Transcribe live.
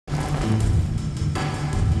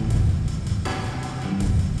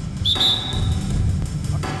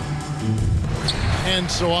And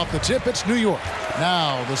so off the tip, it's New York.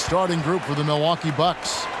 Now the starting group for the Milwaukee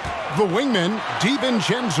Bucks. The wingmen,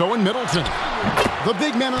 DiVincenzo and Middleton. The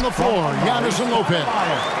big men on the floor, Giannis and Lopez.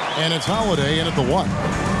 And it's Holiday in at the 1.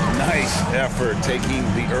 Nice effort taking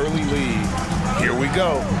the early lead. Here we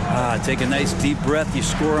go. Take a nice deep breath. You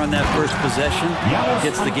score on that first possession.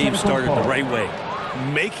 Gets the game started the right way.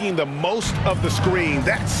 Making the most of the screen.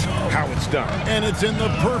 That's how it's done. And it's in the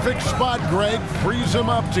perfect spot, Greg. Frees him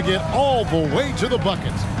up to get all the way to the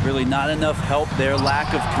bucket. Really not enough help there.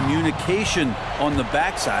 Lack of communication on the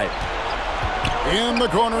backside. In the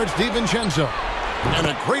corner, it's DiVincenzo. And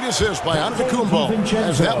a great assist by Antetokounmpo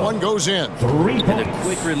as that one goes in. And a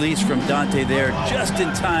quick release from Dante there just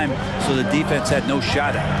in time so the defense had no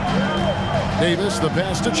shot at it. Davis, the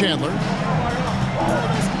pass to Chandler.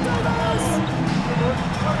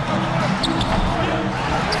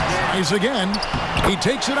 Nice again. He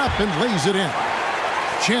takes it up and lays it in.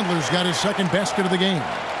 Chandler's got his second basket of the game.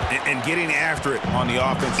 And getting after it on the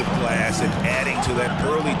offensive glass and adding to that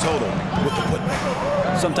early total with the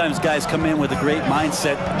putback. Sometimes guys come in with a great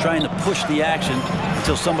mindset trying to push the action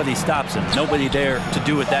until somebody stops him. Nobody there to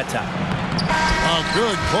do it that time. A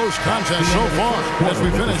good close contest so far as we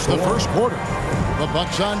finish the first quarter. The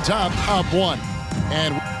Bucks on top, up 1.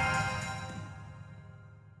 And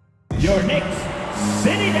your next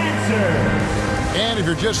City Dancer. And if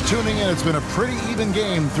you're just tuning in, it's been a pretty even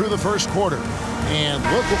game through the first quarter. And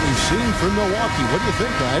look what we've seen from Milwaukee. What do you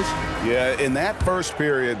think, guys? Yeah, in that first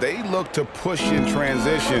period, they looked to push in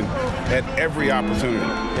transition at every opportunity.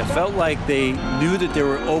 It felt like they knew that there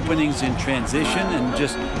were openings in transition and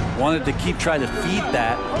just wanted to keep trying to feed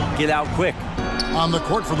that, get out quick. On the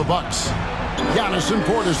court for the Bucks, Giannis and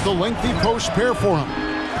Portis, the lengthy post pair for him.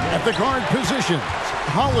 At the guard positions,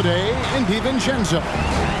 Holiday and DiVincenzo.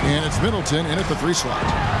 And it's Middleton in at the 3 slot.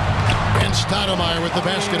 And Stoudemire with the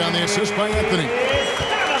basket on the assist by Anthony.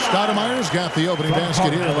 Stoudemire's got the opening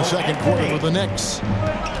basket here in the second quarter for the Knicks.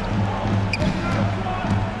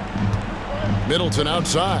 Middleton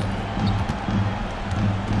outside.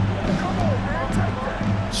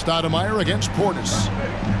 Stoudemire against Portis.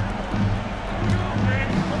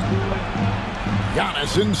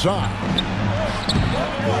 Giannis inside.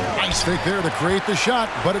 Nice fake there to create the shot,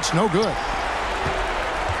 but it's no good.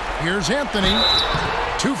 Here's Anthony.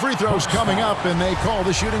 2 free throws coming up, and they call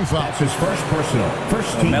the shooting foul. That's his first personal.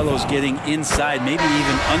 First team. Melo's getting inside, maybe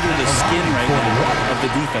even under the skin right now of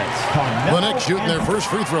the defense. The Knicks shooting their first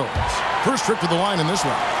free throws. First trip to the line in this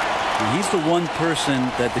one. He's the one person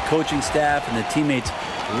that the coaching staff and the teammates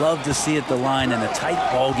love to see at the line in a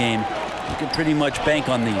tight ball game. You can pretty much bank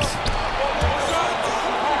on these.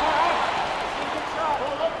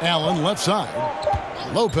 Allen left side.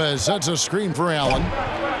 Lopez sets a screen for Allen.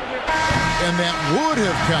 And that would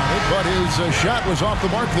have counted, but his shot was off the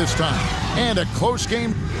mark this time. And a close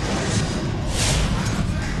game.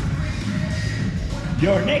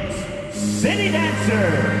 Your next City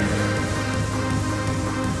Dancer.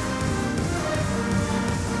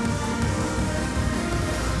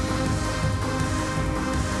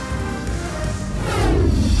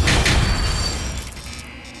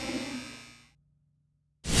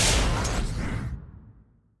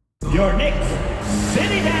 Your next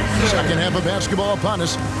City Dancer. Second half of basketball upon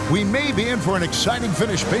us. We may be in for an exciting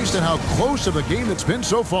finish based on how close of a game it's been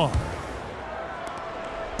so far.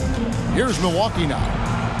 Here's Milwaukee now.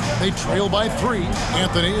 They trail by 3.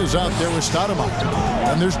 Anthony is out there with Stoudemire.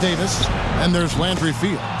 And there's Davis. And there's Landry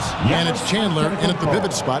Fields. And it's Chandler in at the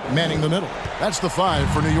pivot spot, manning the middle. That's the 5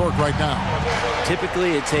 for New York right now.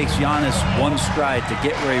 Typically, it takes Giannis one stride to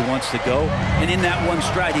get where he wants to go. And in that one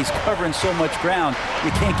stride, he's covering so much ground,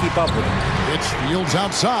 you can't keep up with him. It's Fields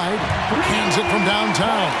outside. Hands it from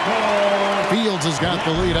downtown. Fields has got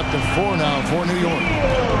the lead up to 4 now for New York.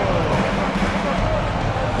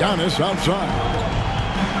 Giannis outside.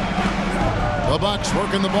 The Bucks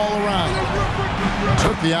working the ball around.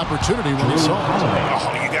 Took the opportunity when he saw it.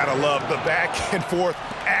 Oh, you gotta love the back and forth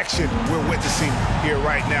action we're witnessing here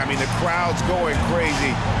right now. I mean, the crowd's going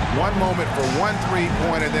crazy. One moment for one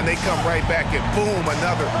three-pointer, then they come right back and boom,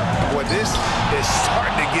 another. Boy, this is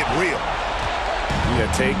starting to get real. Yeah,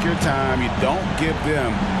 take your time. You don't give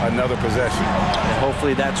them another possession. And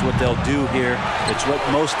hopefully that's what they'll do here. It's what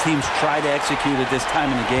most teams try to execute at this time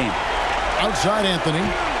in the game. Outside Anthony.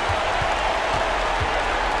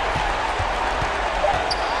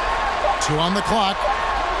 2 on the clock.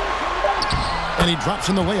 And he drops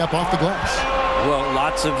in the layup off the glass. Well,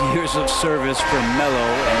 lots of years of service from Melo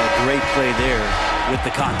and a great play there with the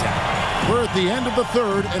contact. We're at the end of the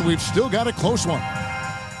third, and we've still got a close one.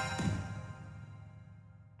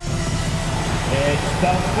 It's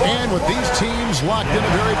And with these teams locked in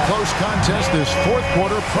a very close contest, this fourth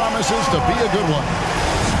quarter promises to be a good one.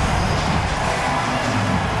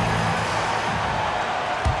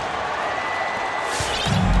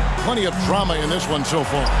 Plenty of drama in this one so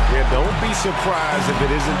far. Yeah, don't be surprised if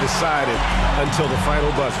it isn't decided until the final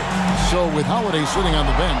buzzer. So with Holiday sitting on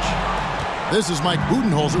the bench, this is Mike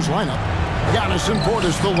Budenholzer's lineup. Giannis and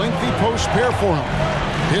Portis, the lengthy post pair for him.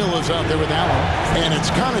 Hill is out there with Allen, and it's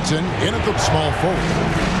Connaughton in at the small forward.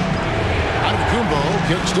 Antetokounmpo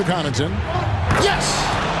kicks to Connaughton. Yes!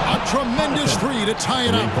 A tremendous three to tie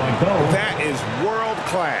it up. That is world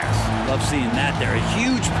class. Love seeing that there. A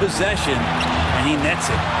huge possession, and he nets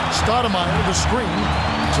it. Stoudemire, the screen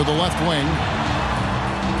to the left wing.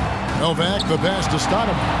 Novak, the pass to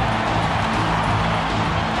Stoudemire.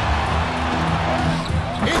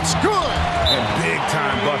 It's good! And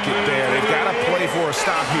big-time bucket there. They've got to play for a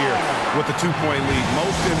stop here with the two-point lead.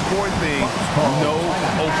 Most important thing, no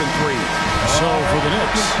open threes. So for the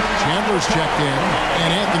Knicks, Chandler's checked in,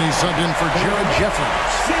 and Anthony subbed in for Jared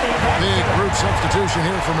Jeffries. Big group substitution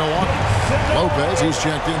here for Milwaukee. Lopez, he's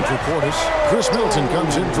checked in for Portis. Chris Middleton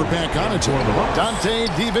comes in for Pat Connaughton.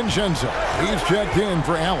 Dante DiVincenzo, he's checked in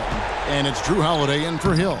for Allen. And it's Drew Holiday in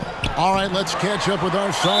for Hill. All right, let's catch up with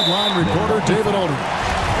our sideline reporter, David Aldridge.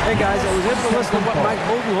 Hey guys, I was able to listen to what Mike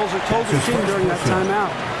Budenholzer told the team during that timeout.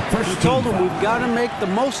 He told them we've got to make the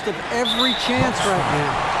most of every chance right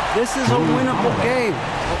now. This is a winnable game.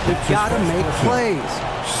 We've got to make plays.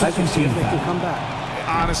 I can see if they can come back.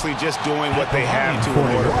 Honestly, just doing what they have to in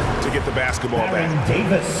order to get the basketball back.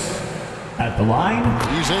 Davis at the line.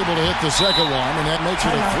 He's able to hit the second one, and that makes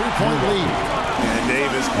it a three-point lead. And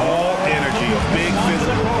Davis, all energy, a big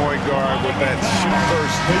physical point guard with that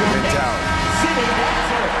shoot-first mentality.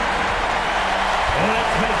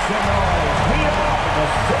 Let's make some noise. We are the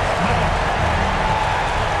 6th minute.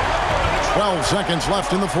 12 seconds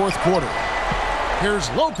left in the fourth quarter. Here's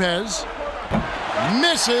Lopez.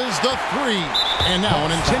 Misses the three. And now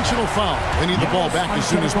an intentional foul. They need the ball back as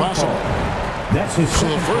soon as possible. So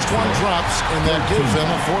the first one drops, and that gives them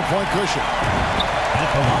a 4-point cushion.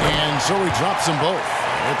 And so he drops them both.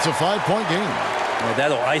 It's a 5-point game. Well,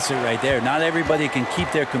 that'll ice it right there. Not everybody can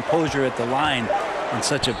keep their composure at the line in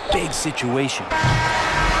such a big situation.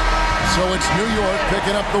 So it's New York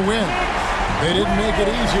picking up the win. They didn't make it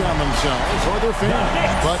easy on themselves or their fans,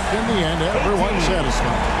 but in the end, everyone's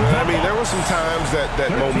satisfied. I mean, there were some times that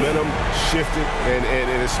momentum shifted,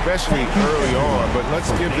 and especially early on, but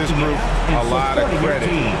let's give this group a lot of credit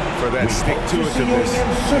for that stick-to-itiveness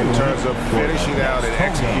in terms of finishing out and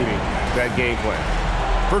executing that game plan.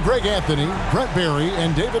 For Greg Anthony, Brett Barry,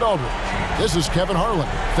 and David Aldridge, this is Kevin Harlan.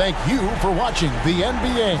 Thank you for watching the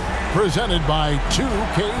NBA, presented by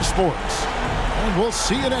 2K Sports. And we'll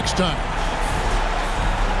see you next time.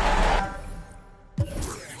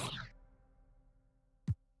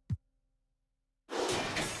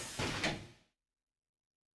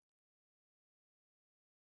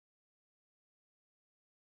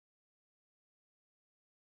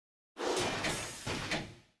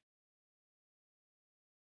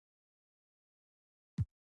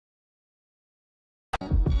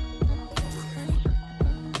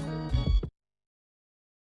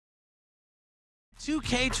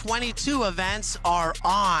 $2K22 events are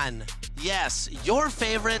on. Yes, your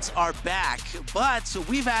favorites are back, but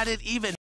we've added even